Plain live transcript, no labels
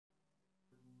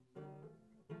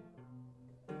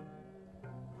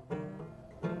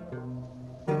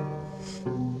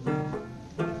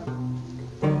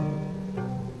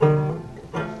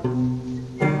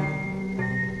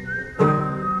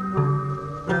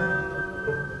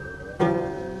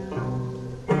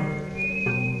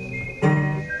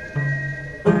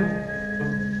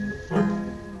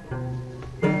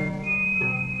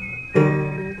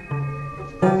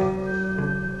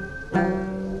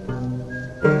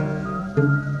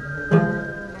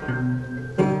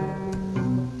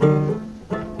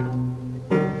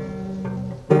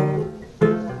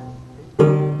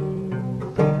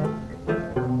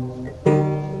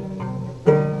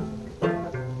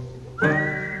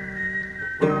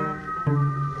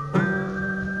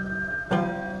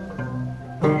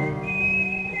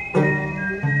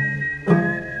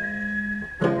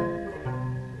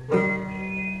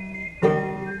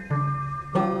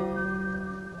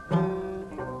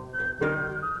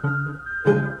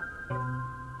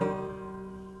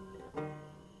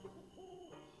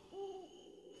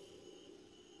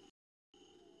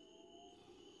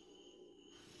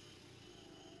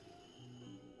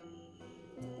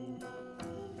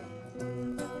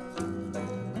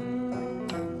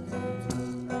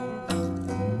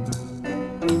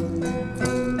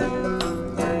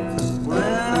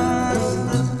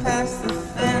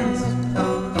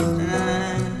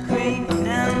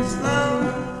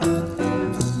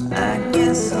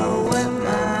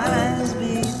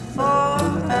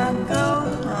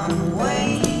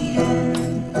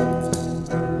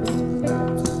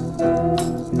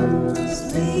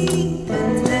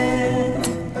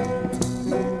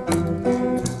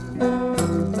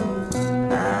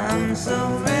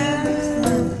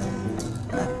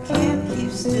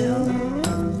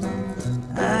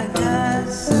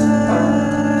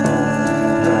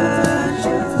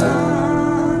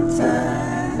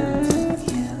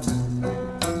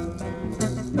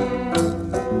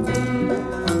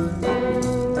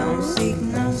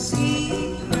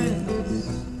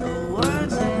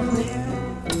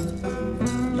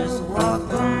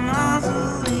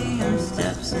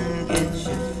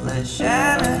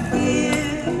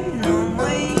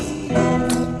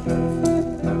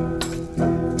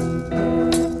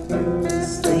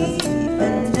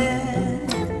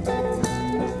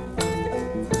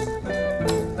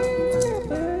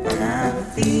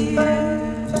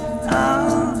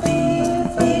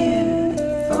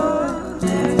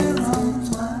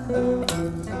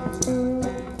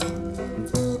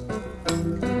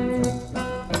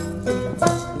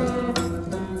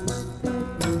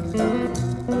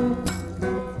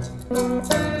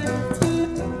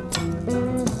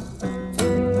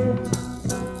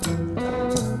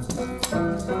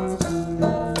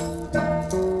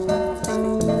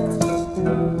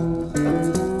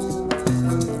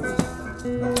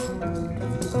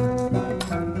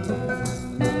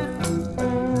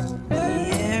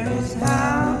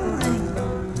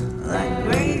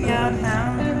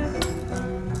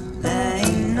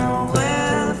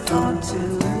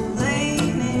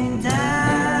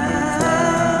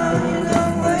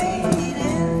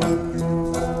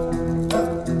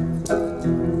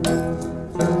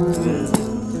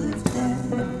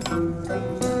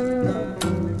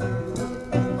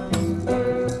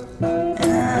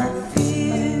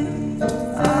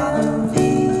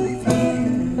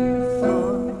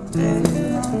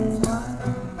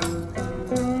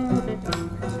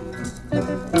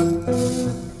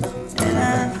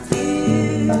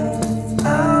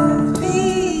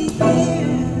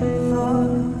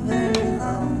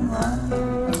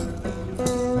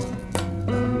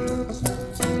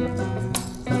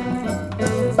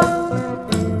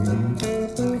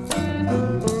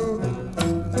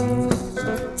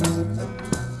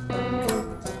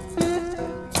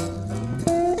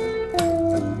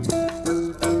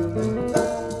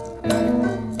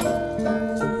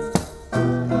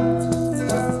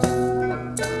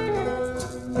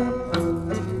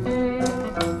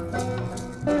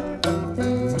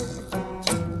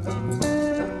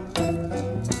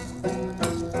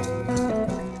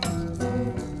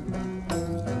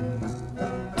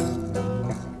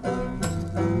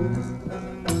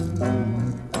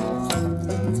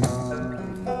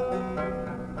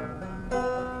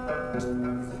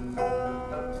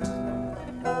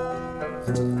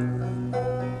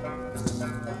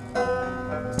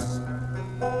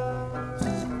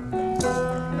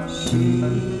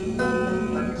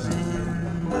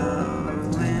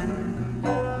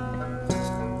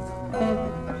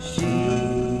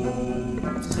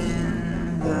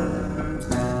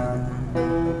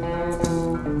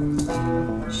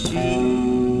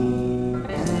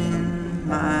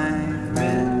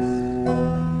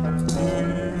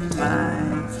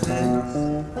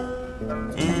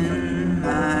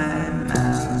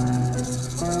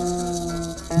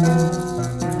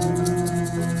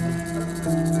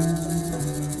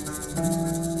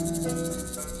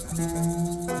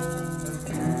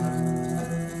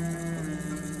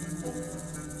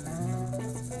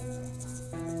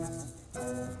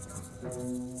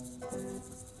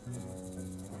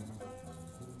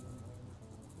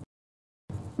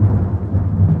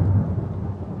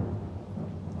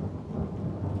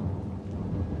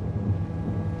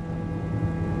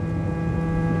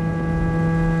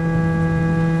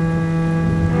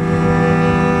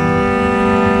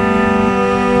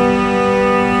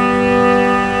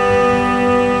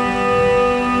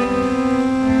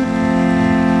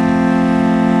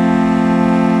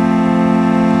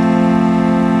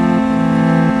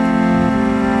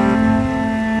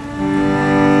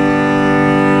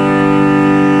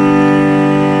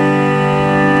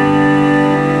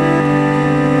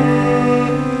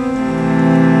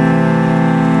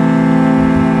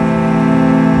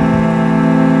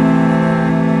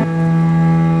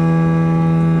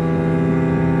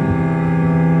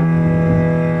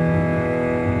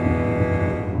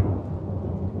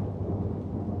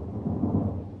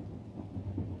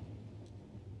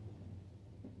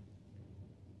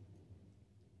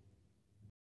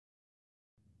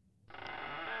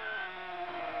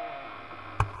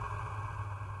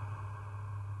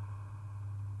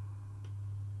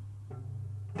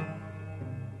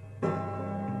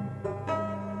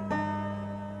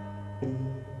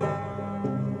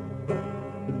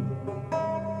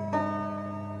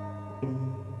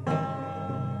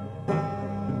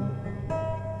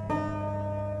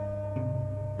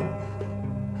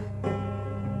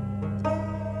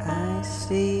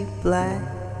see black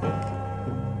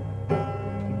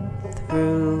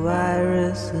through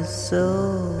irises so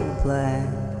black.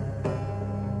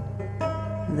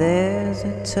 There's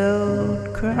a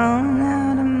toad crawling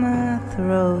out of my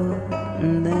throat,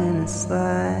 and then it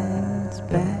slides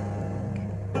back.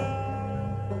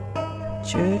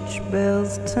 Church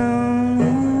bells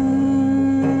tolling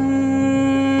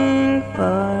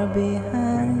far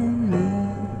behind me.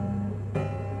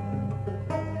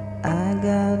 I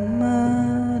got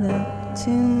mud up to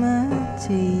my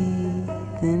teeth,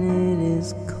 and it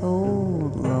is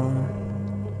cold, Lord.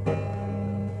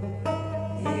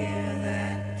 Hear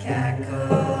that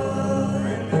cackle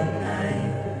in the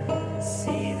night,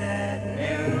 see that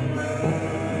new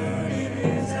moon in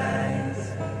his eyes,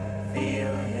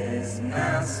 feel his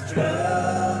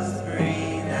nostrils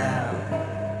breathe out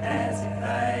as he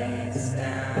bites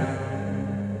down.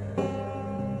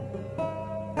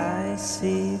 I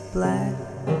see black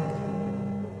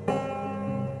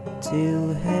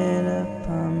to head up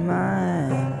on my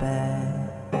back,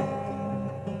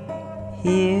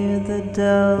 hear the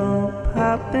dull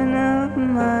popping of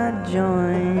my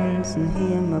joints, and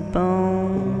hear my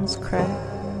bones crack.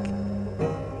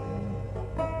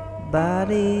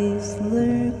 Bodies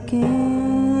lurking,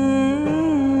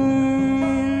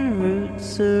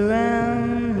 roots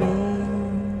around me.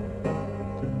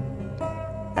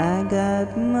 I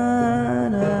got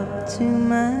mud up to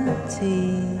my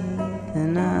teeth,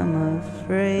 and I'm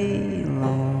afraid,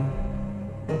 Lord.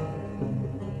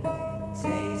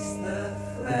 Taste the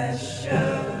flesh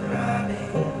of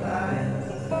rotting life,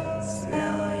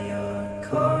 smell your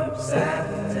corpse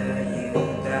after you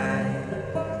die,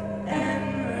 and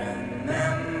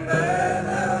remember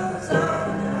those on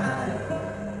high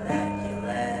that you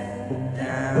let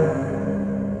down.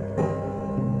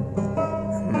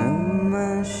 Move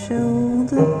my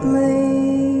shoulder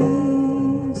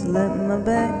blades, let my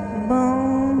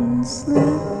backbone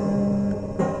slip,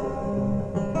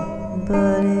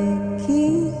 but it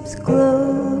keeps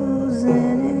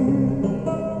closing in.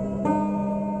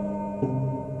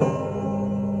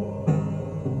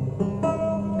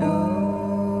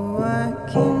 Oh, I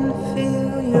can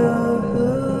feel your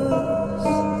hooves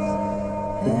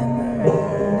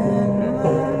hammering at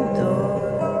my door.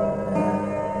 I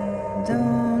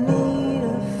don't need a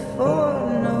fort,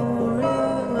 no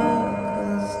river,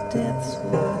 'cause death's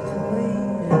worth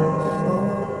waiting for.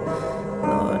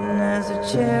 Lord, and as the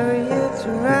chariots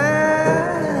rise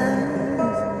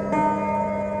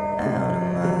out of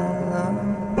my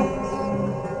lungs,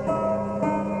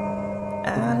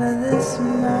 out of this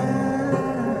mouth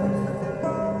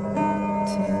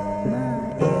to my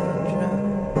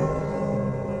eardrums,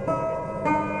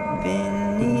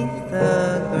 beneath the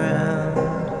ground,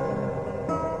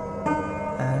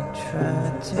 I try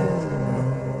to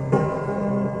move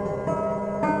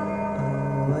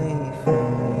away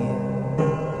from you.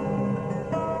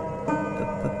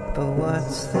 But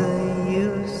what's the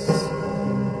use?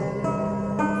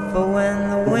 For when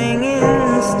the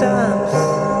winging stops,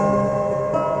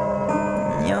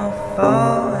 you're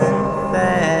falling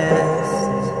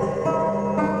fast.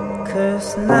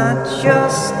 Curse not your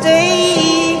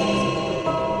state,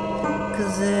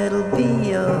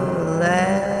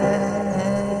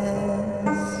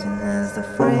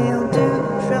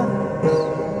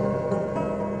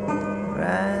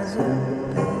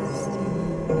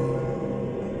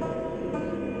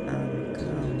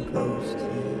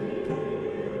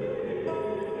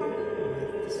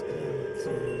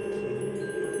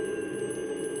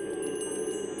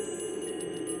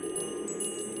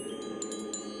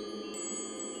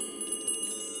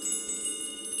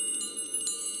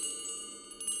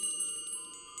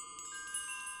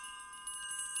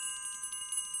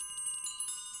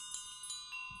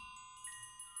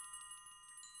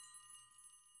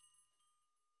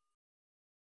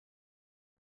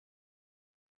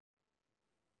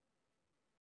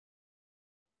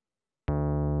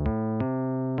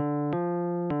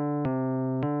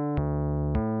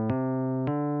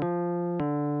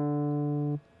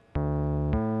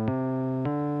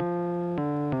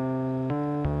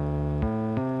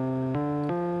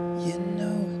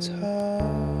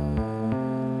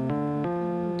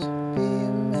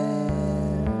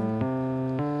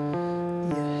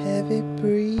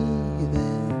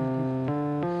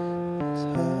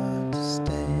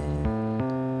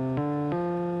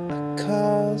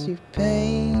 cause you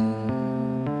pain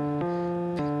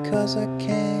because I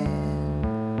can.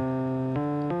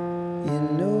 You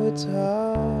know it's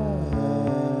hard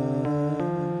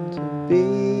to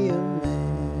be a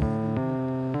man.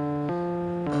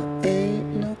 I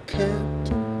ain't no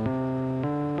captain,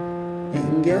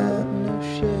 ain't got no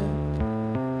ship,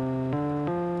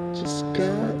 just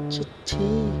got your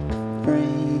teeth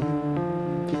framed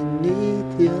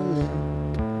beneath your lip.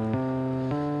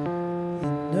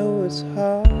 You know it's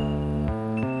hard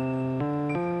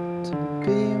to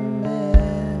be a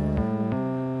man.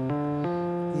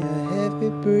 Your heavy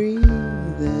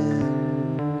breathing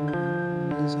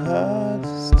is hard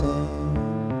to stand.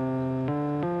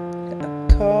 I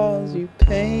cause you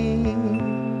pain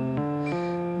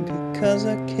because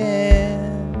I can.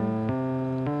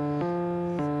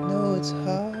 You know it's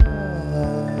hard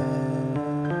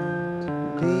to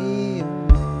be a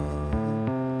man.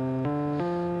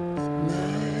 The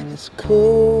night is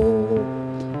cold,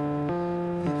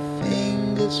 your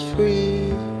fingers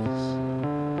freeze.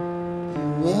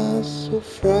 You are so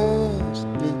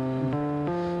frostbitten,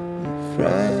 you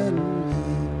frighten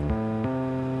me.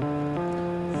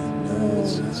 You know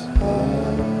it's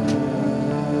hard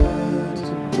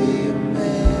to be a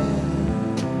man.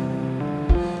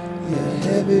 Your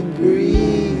heavy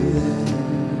breathing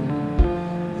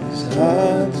is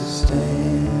hard to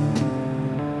stand.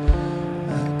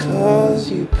 I cause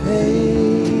you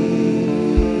pain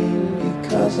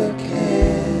because I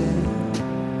can.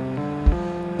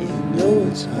 You know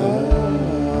it's hard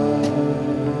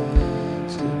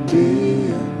to be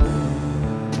a man.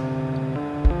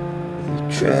 You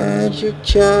tragic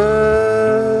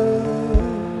child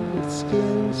with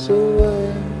skin so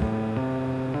white.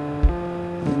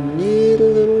 You need a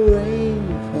little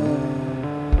rainfall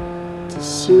to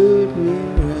soothe me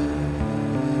right.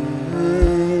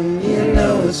 You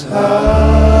know it's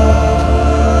hard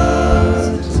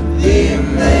to be a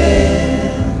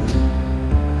man.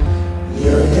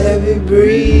 Your heavy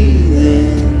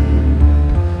breathing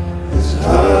is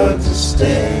hard to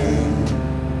stand.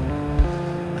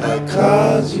 I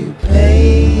cause you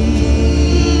pain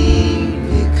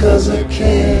because I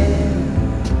can.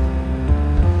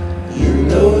 You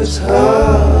know it's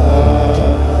hard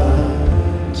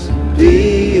to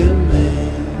be a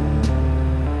man.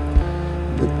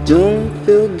 But don't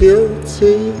feel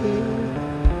guilty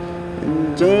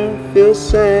and don't feel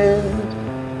sad.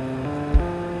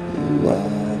 You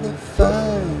are the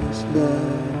finest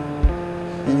love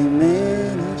any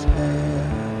man has had.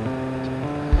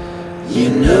 You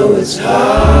know it's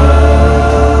hard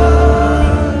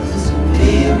to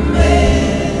be a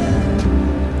man.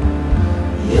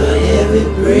 Your heavy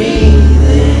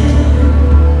breathing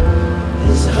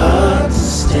is hard to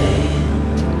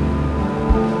stand.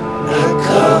 I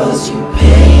cause you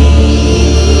pain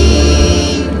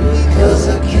because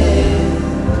I can.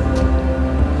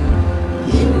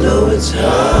 You know it's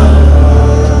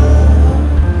hard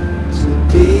to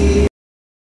be.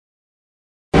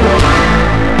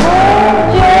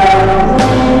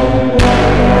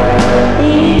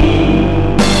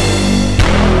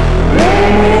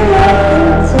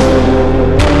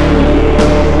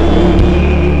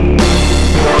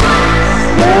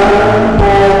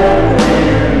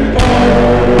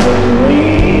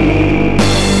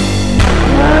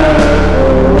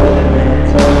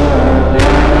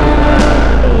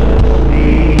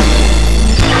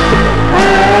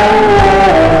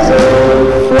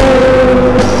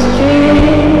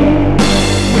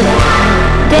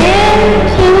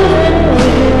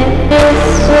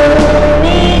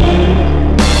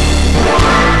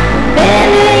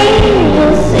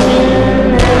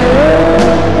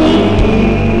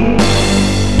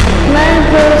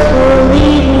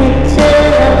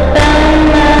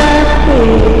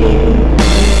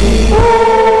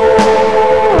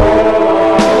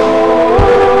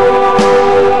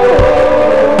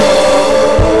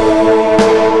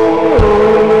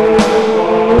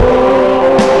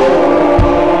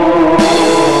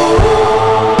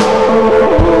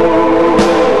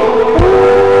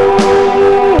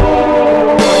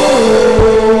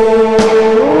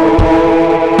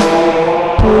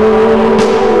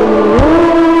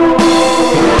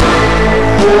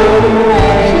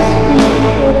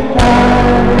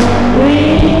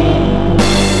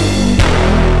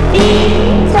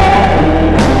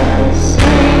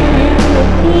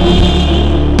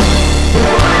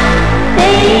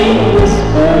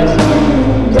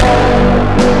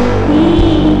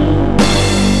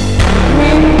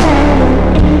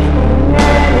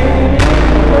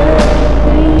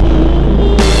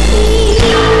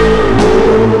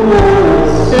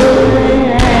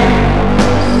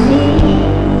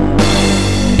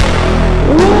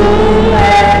 Ooh.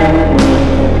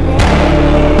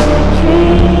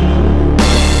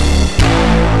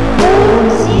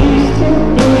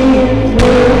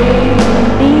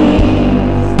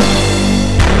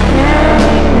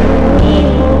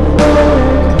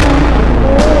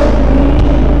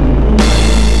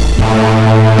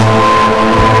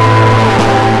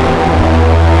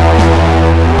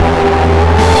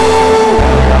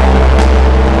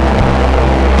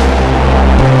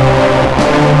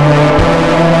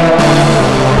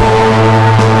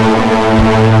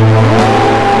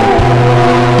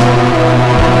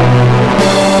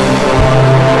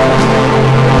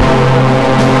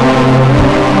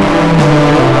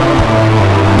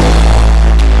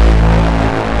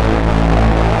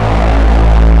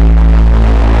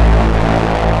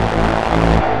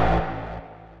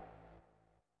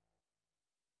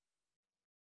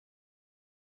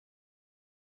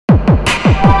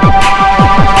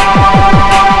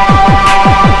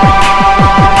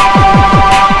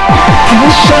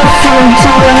 suffering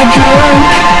till I drink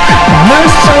my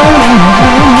soul in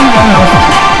the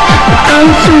I'm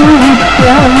through with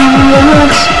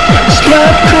blindness,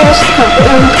 slide across the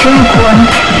open one.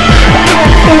 I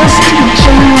forced to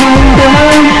change my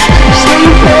mind,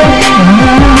 sleep back in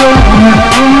the room.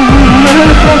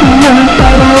 My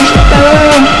bottles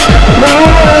down, my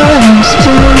eyes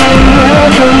still lay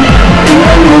open.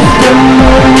 And if the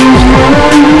morning's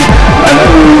wrong, I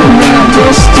will not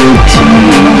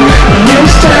destitute.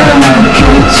 Next time I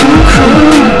get too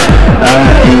cruel, I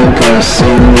ain't gonna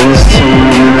sing this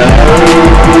tune.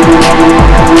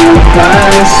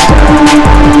 I stand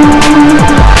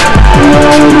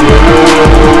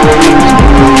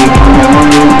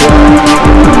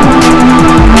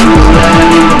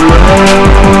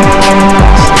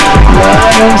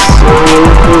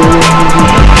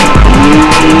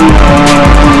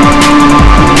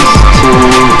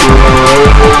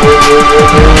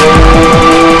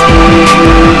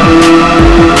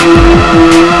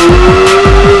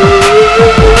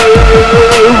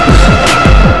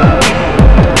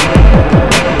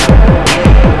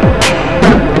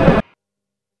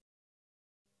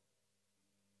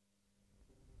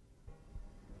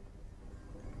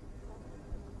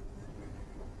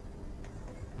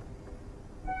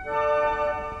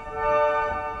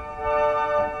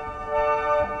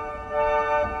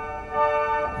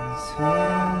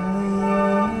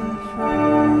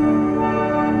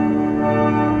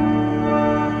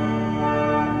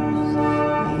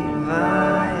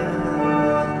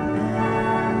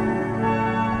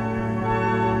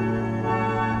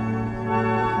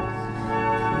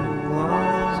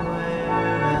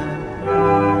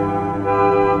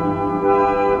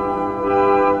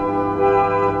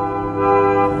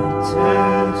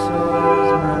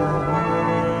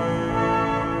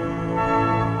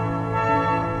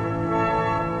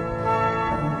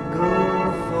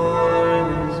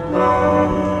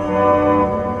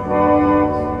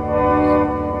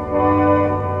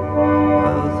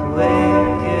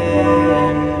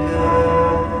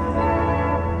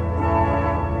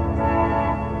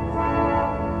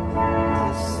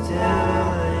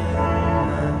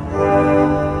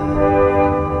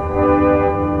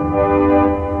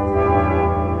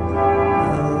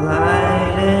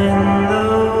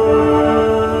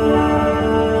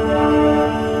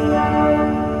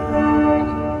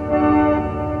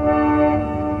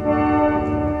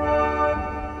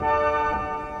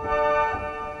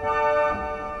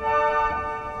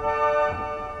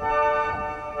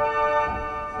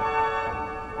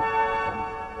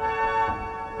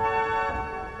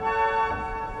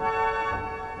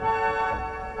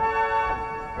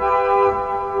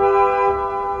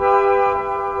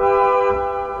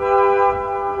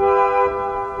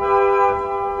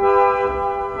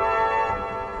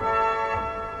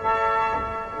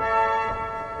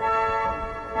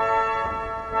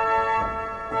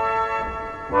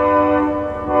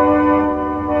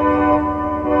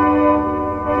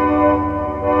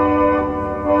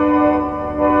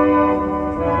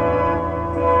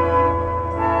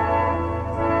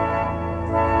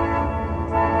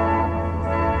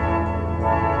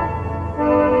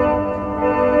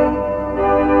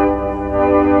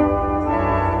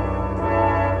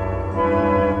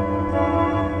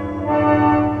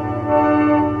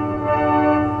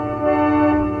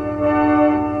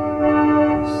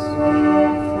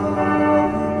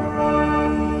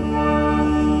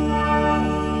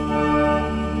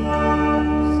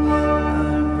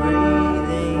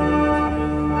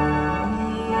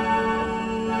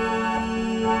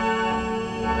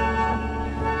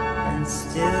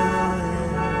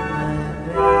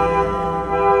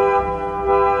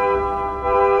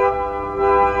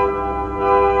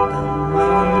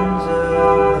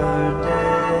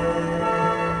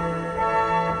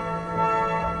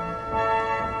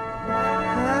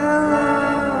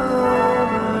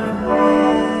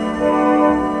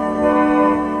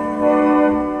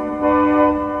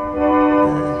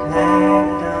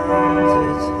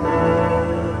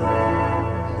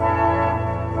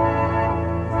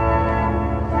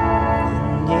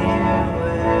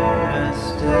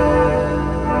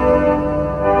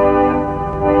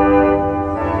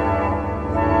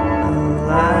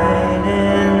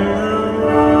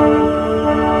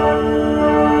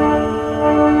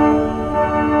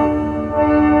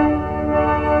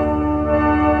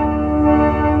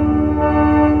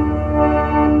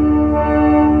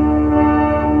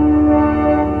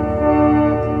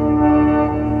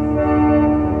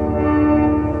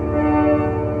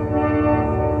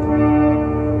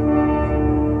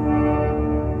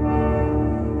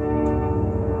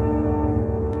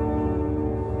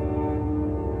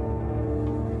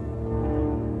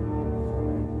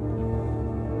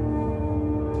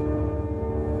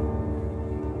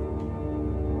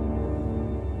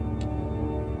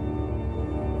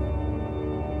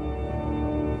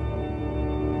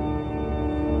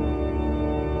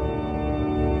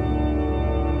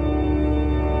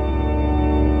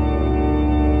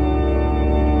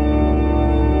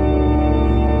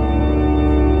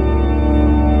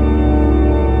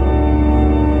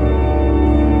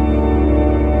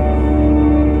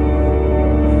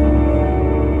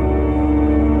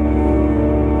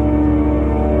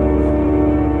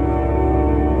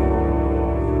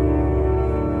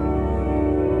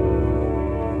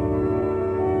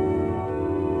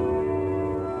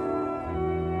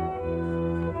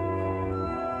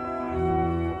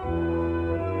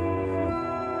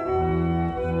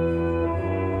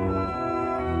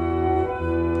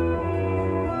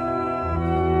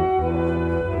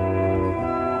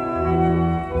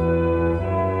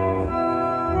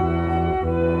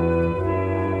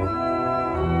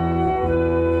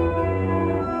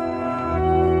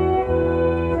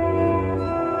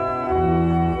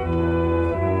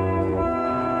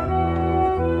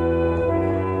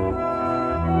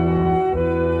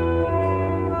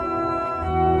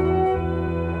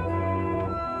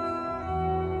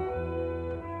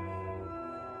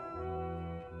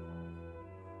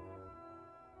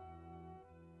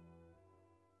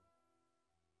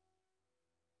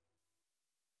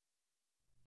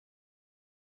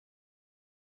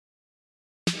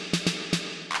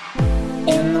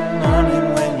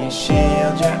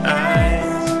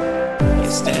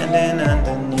standing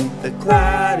underneath the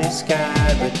cloudy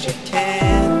sky, but you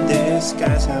can't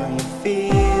disguise how you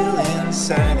feel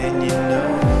inside, and you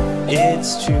know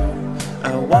it's true.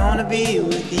 I wanna be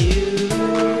with you.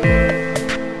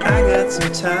 I got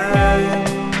some time,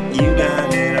 you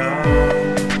got it all.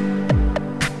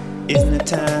 Isn't it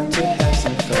time to have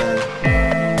some fun?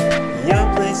 Your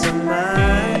place or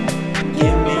mine,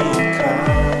 give me a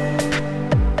call.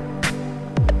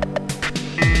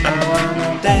 I wanna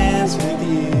dance with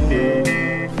you.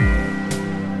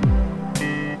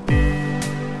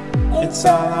 It's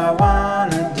all I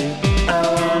wanna do. I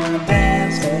wanna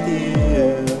dance with you.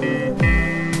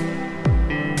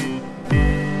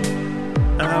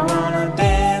 I wanna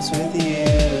dance with you.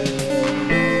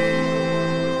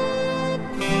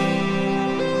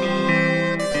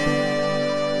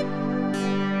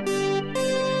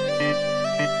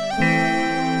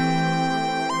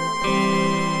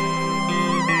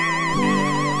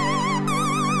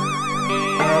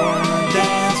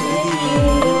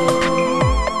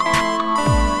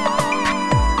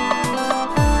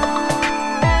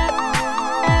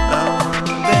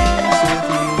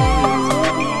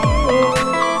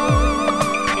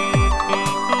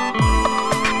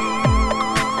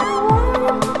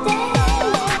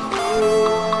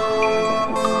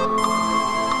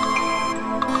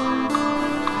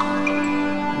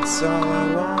 That's all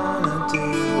I wanna do,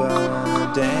 I wanna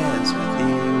dance with you.